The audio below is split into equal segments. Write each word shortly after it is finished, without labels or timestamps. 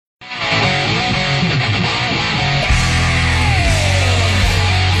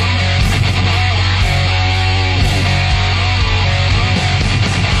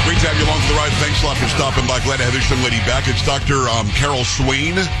have this young lady back. It's Dr. Carol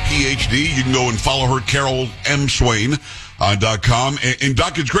Swain, PhD. You can go and follow her, Carol M. Swain. .com. And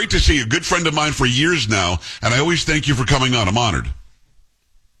Doc, it's great to see you. A good friend of mine for years now, and I always thank you for coming on. I'm honored.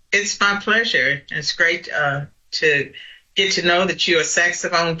 It's my pleasure. It's great to get to know that you're a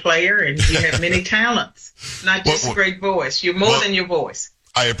saxophone player and you have many talents, not just a great voice. You're more than your voice.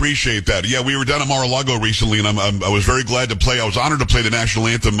 I appreciate that. Yeah, we were down at Mar-a-Lago recently, and I was very glad to play. I was honored to play the national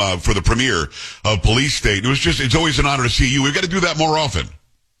anthem for the premiere of Police State. It's always an honor to see you. We've got to do that more often.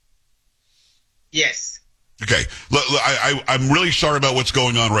 Yes. Okay. I'm really sorry about what's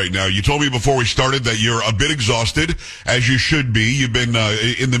going on right now. You told me before we started that you're a bit exhausted, as you should be. You've been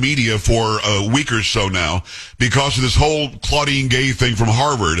in the media for a week or so now because of this whole Claudine Gay thing from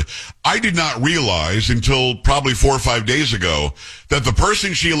Harvard. I did not realize until probably 4 or 5 days ago that the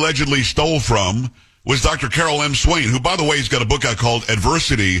person she allegedly stole from was Dr. Carol M. Swain, who, by the way, has got a book out called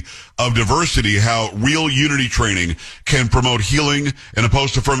Adversity of Diversity, How Real Unity Training Can Promote Healing in a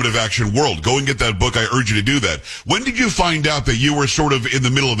Post-Affirmative Action World. Go and get that book. I urge you to do that. When did you find out that you were sort of in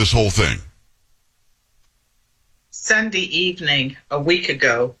the middle of this whole thing? Sunday evening, a week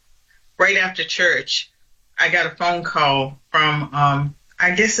ago, right after church, I got a phone call from,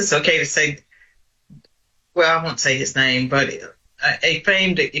 I guess it's okay to say, well, I won't say his name, but a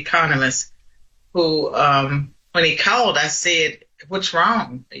famed economist who, when he called, I said, what's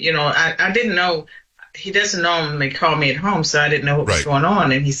wrong? You know, I didn't know. He doesn't normally call me at home, so I didn't know what was going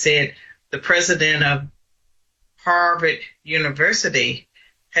on. And he said, the president of Harvard University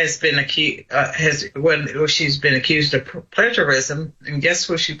has been accused, she's been accused of plagiarism. And guess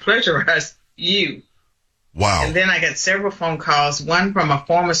what she plagiarized? You. Wow. And then I got several phone calls, one from a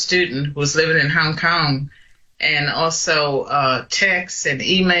former student who was living in Hong Kong, and also texts and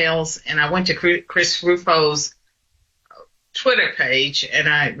emails. And I went to Chris Rufo's Twitter page, and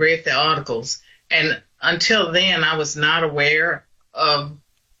I read the articles. And until then, I was not aware of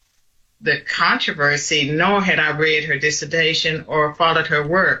the controversy, nor had I read her dissertation or followed her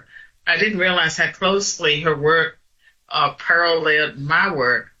work. I didn't realize how closely her work paralleled my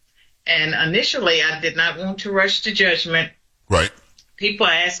work. And initially, I did not want to rush to judgment. Right. People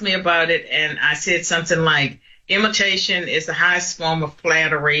asked me about it, and I said something like, imitation is the highest form of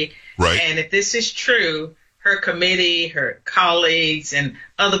flattery. Right. And if this is true, her committee, her colleagues, and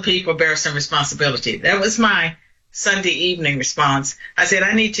other people bear some responsibility. That was my Sunday evening response. I said,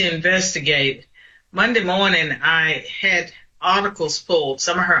 I need to investigate. Monday morning, I had articles pulled,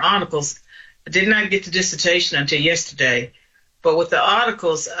 some of her articles. I did not get the dissertation until yesterday. But with the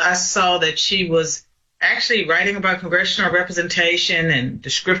articles, I saw that she was actually writing about congressional representation and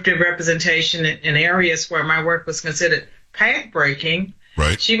descriptive representation in areas where my work was considered path-breaking.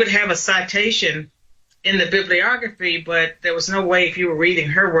 Right. She would have a citation in the bibliography, but there was no way if you were reading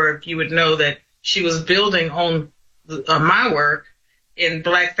her work, you would know that she was building on my work in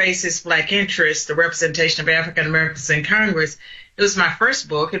Black Faces, Black Interests, the representation of African Americans in Congress. It was my first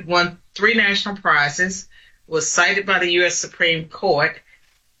book. It won 3 national prizes, was cited by the U.S. Supreme Court,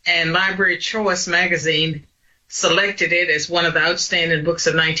 and Library Choice magazine selected it as one of the outstanding books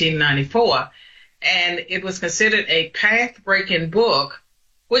of 1994. And it was considered a path-breaking book,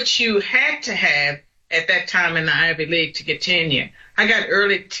 which you had to have at that time in the Ivy League to get tenure. I got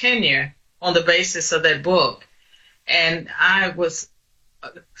early tenure on the basis of that book. And I was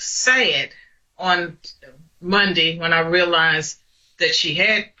sad on Monday when I realized that she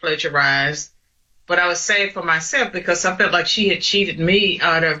had plagiarized. But I was sad for myself because I felt like she had cheated me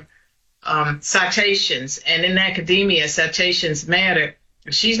out of citations. And in academia, citations matter.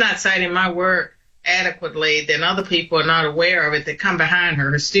 If she's not citing my work adequately, then other people are not aware of it that come behind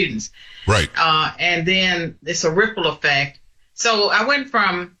her students. Right. And then it's a ripple effect. So I went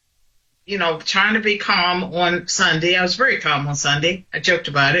from, trying to be calm on Sunday. I was very calm on Sunday. I joked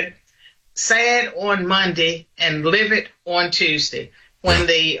about it. Sad on Monday and livid on Tuesday. When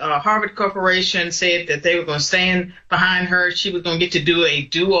the Harvard Corporation said that they were going to stand behind her, she was going to get to do a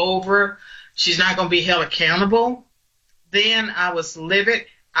do-over. She's not going to be held accountable. Then I was livid.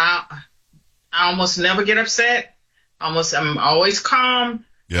 I almost never get upset. I'm always calm.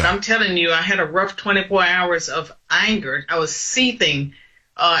 Yeah. But I'm telling you, I had a rough 24 hours of anger. I was seething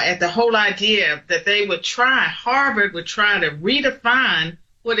at the whole idea that Harvard would try to redefine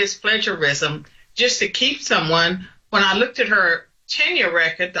what is plagiarism just to keep someone. When I looked at her tenure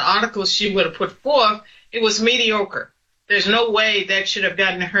record, the articles she would have put forth, it was mediocre. There's no way that should have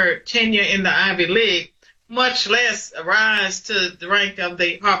gotten her tenure in the Ivy League, much less a rise to the rank of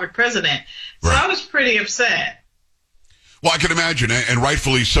the Harvard president. So I was pretty upset. Well, I can imagine, and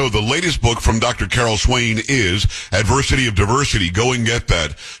rightfully so. The latest book from Dr. Carol Swain is Adversity of Diversity. Go and get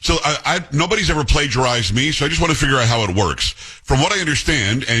that. So nobody's ever plagiarized me, so I just want to figure out how it works. From what I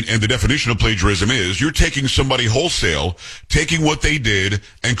understand, and the definition of plagiarism is, you're taking somebody wholesale, taking what they did,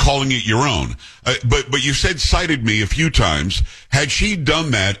 and calling it your own. But you said cited me a few times. Had she done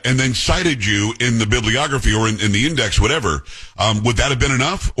that and then cited you in the bibliography or in the index, whatever, would that have been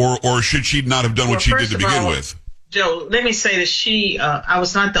enough? Or should she not have done what she did to begin with? Joe, let me say that I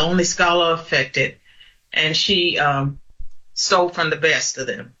was not the only scholar affected, and she stole from the best of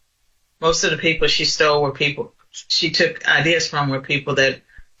them. Most of the people she stole were people she took ideas from were people that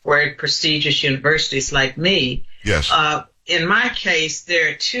were at prestigious universities like me. Yes. In my case,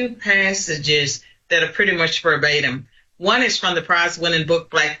 there are two passages that are pretty much verbatim. One is from the prize-winning book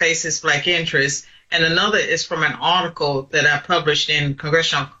Black Faces, Black Interests, and another is from an article that I published in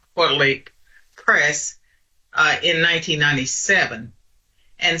Congressional Quarterly Press in 1997.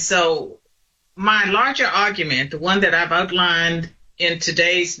 And so my larger argument, the one that I've outlined in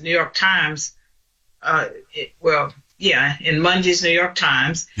today's New York Times, in Monday's New York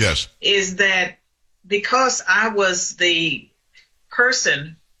Times, yes, is that because I was the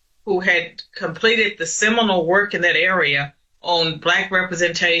person who had completed the seminal work in that area on Black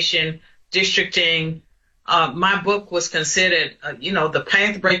representation, districting, my book was considered, the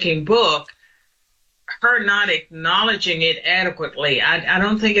path-breaking book. Her not acknowledging it adequately. I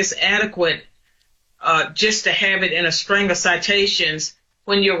don't think it's adequate just to have it in a string of citations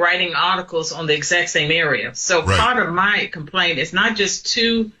when you're writing articles on the exact same area. So right. Part of my complaint is not just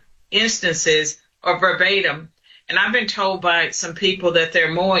two instances or verbatim. And I've been told by some people that there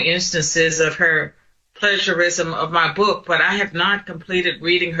are more instances of her plagiarism of my book, but I have not completed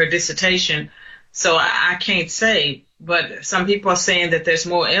reading her dissertation, so I can't say. But some people are saying that there's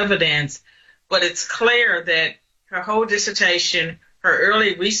more evidence. But it's clear that her whole dissertation, her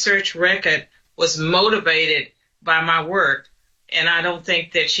early research record, was motivated by my work. And I don't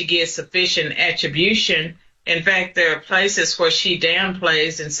think that she gives sufficient attribution. In fact, there are places where she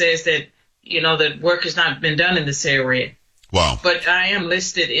downplays and says that, that work has not been done in this area. Wow. But I am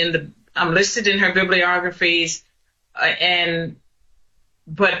listed I'm listed in her bibliographies,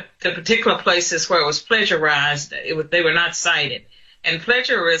 but the particular places where it was plagiarized, they were not cited. And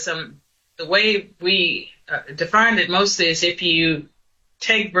plagiarism, the way we defined it mostly is if you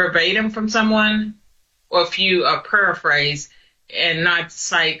take verbatim from someone or if you paraphrase and not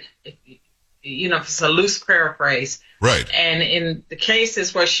cite, if it's a loose paraphrase. Right. And in the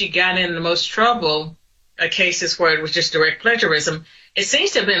cases where she got in the most trouble, cases where it was just direct plagiarism, it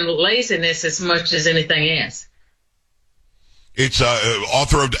seems to have been laziness as much as anything else. It's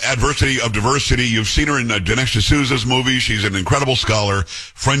author of Adversity of Diversity. You've seen her in Dinesh D'Souza's movies. She's an incredible scholar,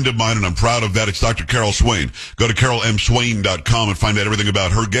 friend of mine, and I'm proud of that. It's Dr. Carol Swain. Go to carolmswain.com and find out everything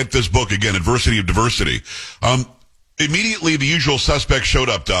about her. Get this book, again, Adversity of Diversity. Immediately, the usual suspects showed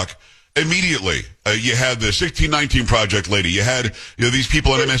up, Doc. Immediately, you had the 1619 Project lady. You had these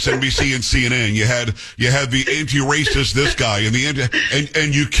people on MSNBC and CNN. You had the anti-racist this guy and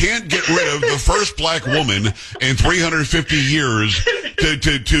and you can't get rid of the first black woman in 350 years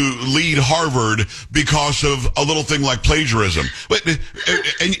to lead Harvard because of a little thing like plagiarism.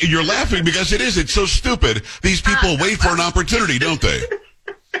 And you're laughing because it's so stupid. These people wait for an opportunity, don't they?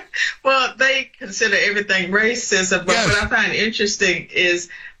 Well, they consider everything racism, but yes. What I find interesting is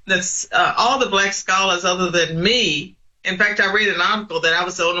that all the black scholars other than me, in fact, I read an article that I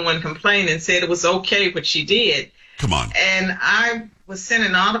was the only one complaining and said it was okay what she did. Come on. And I was sent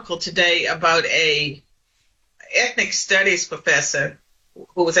an article today about a ethnic studies professor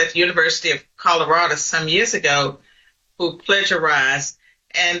who was at the University of Colorado some years ago who plagiarized.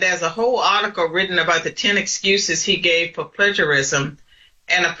 And there's a whole article written about the 10 excuses he gave for plagiarism.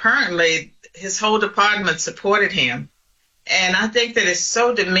 And apparently his whole department supported him. And I think that it's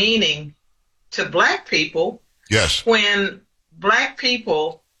so demeaning to black people. Yes. When black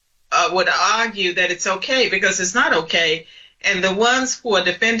people would argue that it's okay, because it's not okay. And the ones who are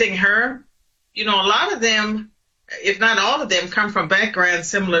defending her, a lot of them, if not all of them, come from backgrounds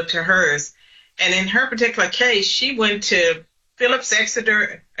similar to hers. And in her particular case, she went to Phillips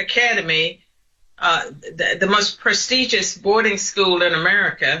Exeter Academy, the most prestigious boarding school in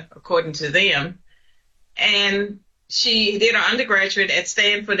America, according to them. And she did her undergraduate at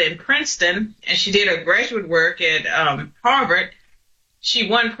Stanford and Princeton, and she did her graduate work at Harvard. She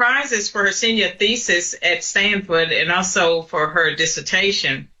won prizes for her senior thesis at Stanford and also for her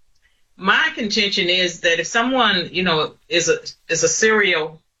dissertation. My contention is that if someone, is a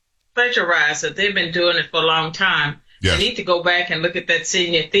serial plagiarizer, they've been doing it for a long time. Yes. They need to go back and look at that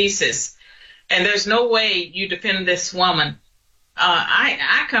senior thesis. And there's no way you defend this woman.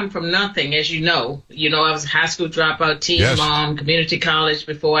 I come from nothing, as you know. I was a high school dropout, teen mom, community college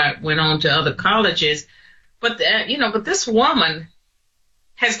before I went on to other colleges. But, but this woman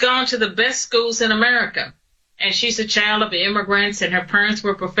has gone to the best schools in America. And she's a child of immigrants, and her parents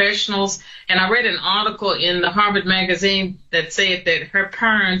were professionals. And I read an article in the Harvard magazine that said that her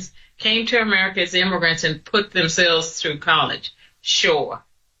parents came to America as immigrants and put themselves through college. Sure.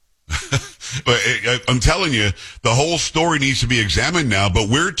 I'm telling you, the whole story needs to be examined now, but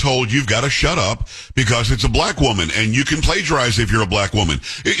we're told you've got to shut up because it's a black woman, and you can plagiarize if you're a black woman.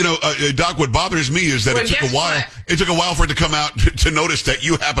 Doc, what bothers me is that it took a while. What? It took a while for it to come out to notice that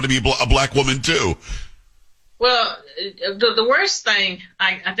you happen to be a black woman too. Well, the worst thing,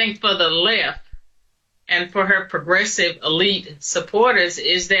 I think, for the left and for her progressive elite supporters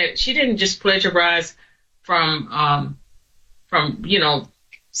is that she didn't just plagiarize from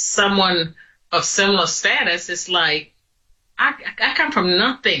someone of similar status. It's like, I come from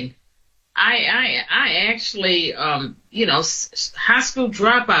nothing. I actually, high school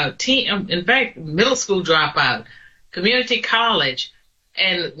dropout, in fact, middle school dropout, community college,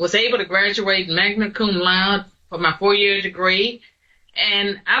 and was able to graduate magna cum laude for my 4-year degree.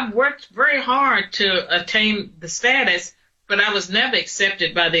 And I've worked very hard to attain the status, but I was never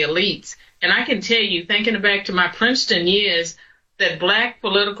accepted by the elites. And I can tell you, thinking back to my Princeton years, that black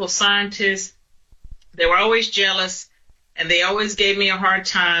political scientists, they were always jealous, and they always gave me a hard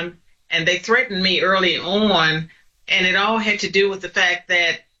time, and they threatened me early on, and it all had to do with the fact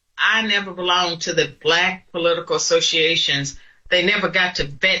that I never belonged to the black political associations. They never got to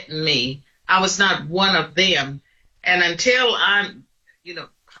vet me. I was not one of them. And until I'm,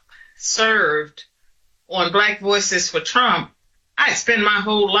 served on Black Voices for Trump, I spend my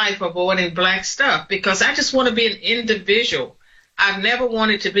whole life avoiding black stuff because I just want to be an individual. I've never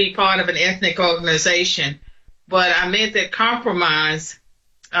wanted to be part of an ethnic organization, but I made that compromise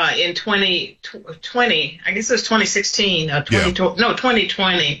in 2020. I guess it was 2016 or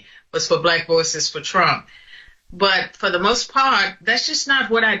 2020 was for Black Voices for Trump. But for the most part, that's just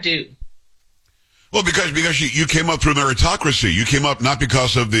not what I do. Well, because you came up through meritocracy. You came up not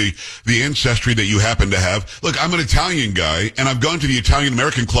because of the ancestry that you happen to have. Look, I'm an Italian guy, and I've gone to the Italian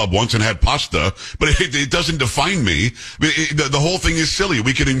American Club once and had pasta, but it doesn't define me. The whole thing is silly.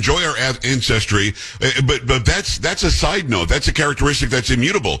 We can enjoy our ancestry, but that's a side note. That's a characteristic that's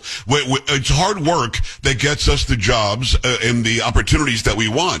immutable. It's hard work that gets us the jobs and the opportunities that we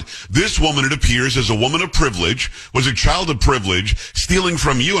want. This woman, it appears, as a woman of privilege, was a child of privilege, stealing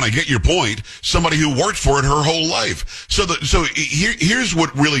from you, and I get your point, somebody who worked for it her whole life. So here's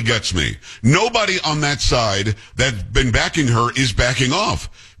what really gets me. Nobody on that side that's been backing her is backing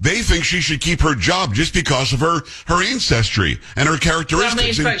off. They think she should keep her job just because of her ancestry and her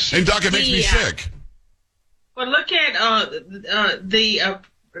characteristics. And Doc, it makes me sick. Well, look at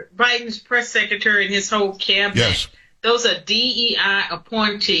Biden's press secretary and his whole cabinet. Yes. Those are DEI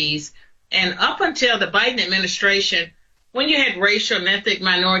appointees. And up until the Biden administration, when you had racial and ethnic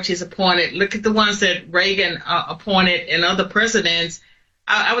minorities appointed, look at the ones that Reagan appointed and other presidents,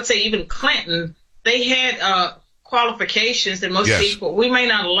 I would say even Clinton, they had qualifications that most people, we may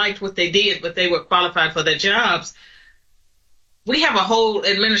not have liked what they did, but they were qualified for their jobs. We have a whole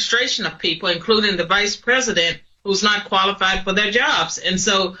administration of people, including the vice president, who's not qualified for their jobs. And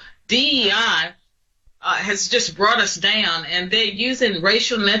so DEI has just brought us down, and they're using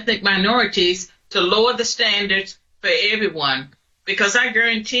racial and ethnic minorities to lower the standards for everyone, because I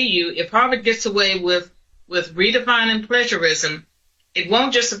guarantee you, if Harvard gets away with redefining plagiarism, it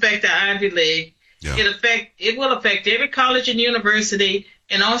won't just affect the Ivy League. Yeah. It will affect every college and university,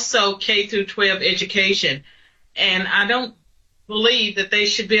 and also K through 12 education. And I don't believe that they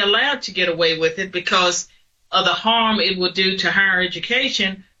should be allowed to get away with it because of the harm it will do to higher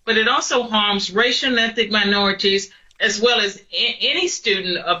education. But it also harms racial and ethnic minorities, as well as any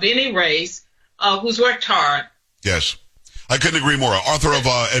student of any race who's worked hard. Yes, I couldn't agree more. Author of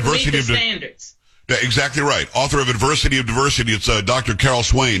Adversity of Standards. Exactly right. Author of Adversity of Diversity. It's Dr. Carol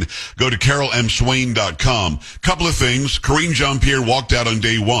Swain. Go to carolmswain.com. Couple of things. Karine Jean-Pierre walked out on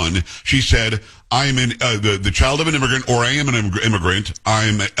day one. She said, I'm the child of an immigrant, or I am an immigrant.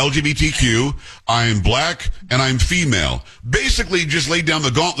 I'm LGBTQ. I'm black, and I'm female. Basically, just laid down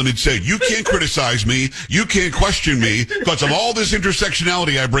the gauntlet and said, you can't criticize me. You can't question me because of all this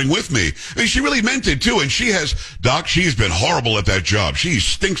intersectionality I bring with me. I mean, she really meant it too. And she's been horrible at that job. She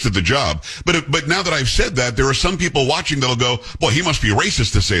stinks at the job. But now that I've said that, there are some people watching that'll go, well, he must be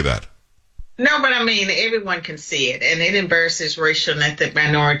racist to say that. No, but I mean, everyone can see it, and it embarrasses racial and ethnic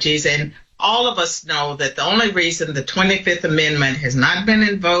minorities, and all of us know that the only reason the 25th Amendment has not been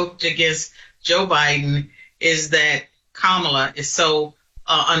invoked against Joe Biden is that Kamala is so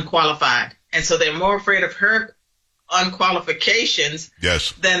unqualified. And so they're more afraid of her unqualifications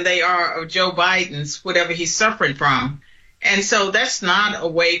than they are of Joe Biden's, whatever he's suffering from. And so that's not a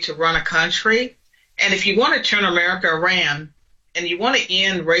way to run a country. And if you want to turn America around and you want to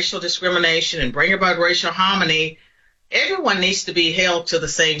end racial discrimination and bring about racial harmony, everyone needs to be held to the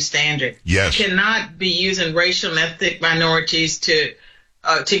same standard. Yes. You cannot be using racial and ethnic minorities to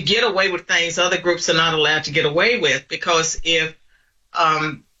get away with things other groups are not allowed to get away with. Because if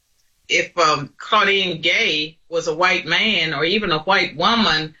Claudine Gay was a white man or even a white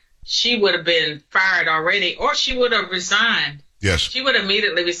woman, she would have been fired already, or she would have resigned. Yes. She would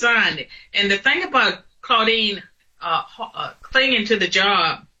immediately resigned. And the thing about Claudine clinging to the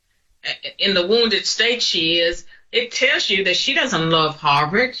job in the wounded state she is, it tells you that she doesn't love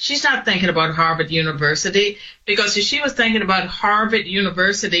Harvard. She's not thinking about Harvard University, because if she was thinking about Harvard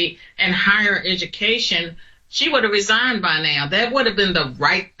University and higher education, she would have resigned by now. That would have been the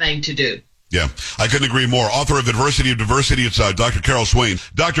right thing to do. Yeah, I couldn't agree more. Author of The Diversity of Diversity, it's Dr. Carol Swain.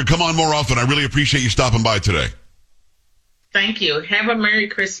 Doctor, come on more often. I really appreciate you stopping by today. Thank you. Have a Merry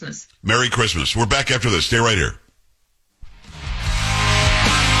Christmas. Merry Christmas. We're back after this. Stay right here.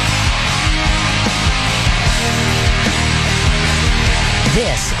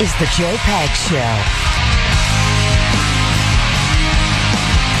 This is the Joe Pags Show.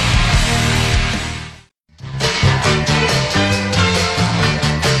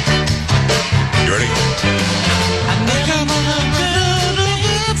 You ready?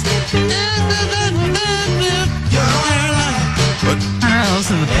 What? I don't know,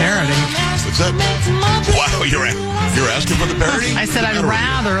 listen to the parody. What's that? Wow, you're asking for the parody? I said I'd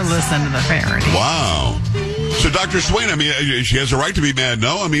rather listen to the parody. Wow. So, Dr. Swain, I mean, she has a right to be mad,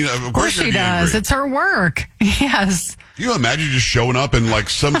 no? I mean, of course she does. Angry. It's her work. Yes. Can you imagine just showing up and, like,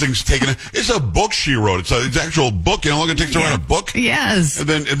 something's taken? It's a book she wrote. It's an actual book. You know how long it takes to write a book? Yes. And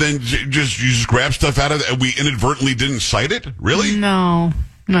then you just grab stuff out of it, and we inadvertently didn't cite it? Really? No.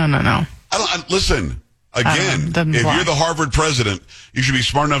 Listen, again, if you're the Harvard president, you should be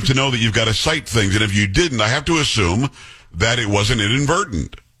smart enough to know that you've got to cite things. And if you didn't, I have to assume that it wasn't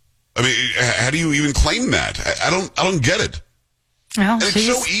inadvertent. I mean, how do you even claim that? I don't get it. Well, and it's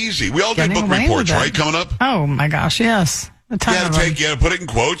so easy. We all get book reports, right, coming up? Oh, my gosh, yes. You had to put it in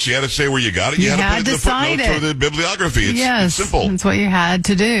quotes. You had to say where you got it. You had to put it in the footnotes or the bibliography. It's simple. That's what you had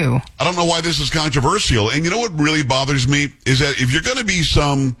to do. I don't know why this is controversial. And you know what really bothers me is that if you're going to be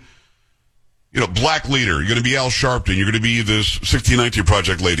some, black leader, you're going to be Al Sharpton, you're going to be this 1619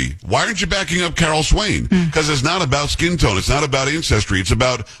 Project lady, why aren't you backing up Carol Swain? Because it's not about skin tone. It's not about ancestry. It's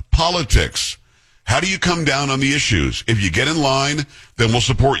about politics. How do you come down on the issues? If you get in line, then we'll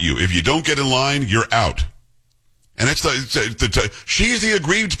support you. If you don't get in line, you're out. And she's the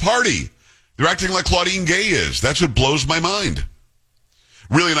aggrieved party. They're acting like Claudine Gay is. That's what blows my mind.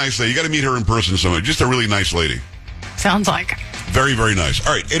 Really nice lady. You got to meet her in person somewhere. Just a really nice lady. Sounds like it. Very, very nice.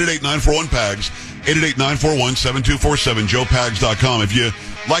 All right, 888-941-PAGS, 888-941-7247, joepags.com. If you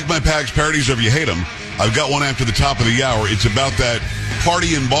like my Pags parodies or if you hate them, I've got one after the top of the hour. It's about that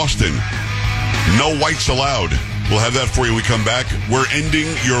party in Boston. No whites allowed. We'll have that for you when we come back. We're ending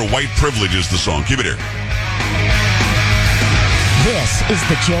your white privilege is the song. Keep it here. This is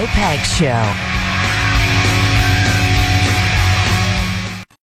the Joe Pags Show.